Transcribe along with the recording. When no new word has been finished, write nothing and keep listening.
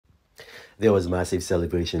There was massive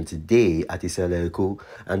celebration today at Isale,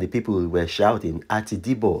 and the people were shouting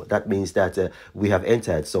Atidibo. That means that we have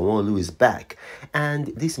entered. Someone is back. And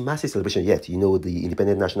this massive celebration, yet, the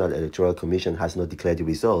Independent National Electoral Commission has not declared the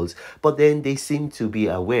results, but then they seem to be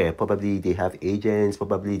aware. Probably they have agents,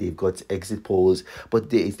 probably they've got exit polls, but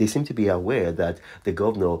they seem to be aware that the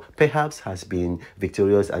governor perhaps has been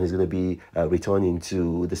victorious and is going to be returning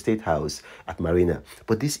to the State House at Marina.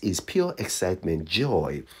 But this is pure excitement,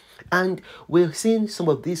 joy. And we're seeing some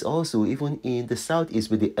of this also even in the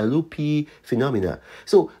southeast with the Ellu phenomena.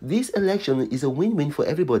 So this election is a win-win for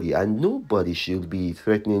everybody, and nobody should be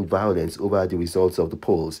threatening violence over the results of the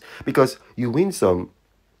polls, because you win some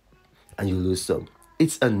and you lose some.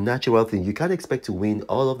 It's a natural thing. You can't expect to win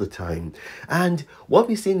all of the time. And what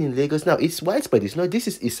we're seeing in Lagos now, it's widespread. It's not, this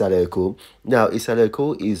is Isale. Now,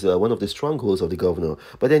 Isale is one of the strongholds of the governor.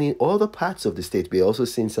 But then in other parts of the state, we're also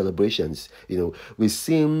seeing celebrations. We've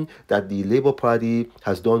seen that the Labour Party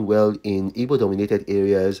has done well in Igbo-dominated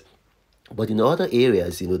areas. But in other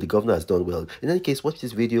areas, the governor has done well. In any case, watch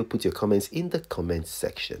this video. Put your comments in the comments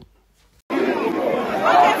section.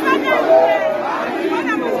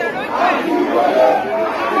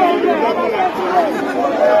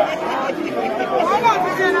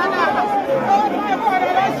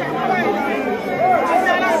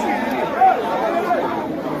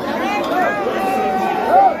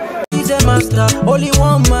 Master, only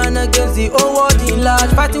one man against the whole world in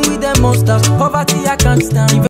large, fighting with them monsters. Poverty I can't stand.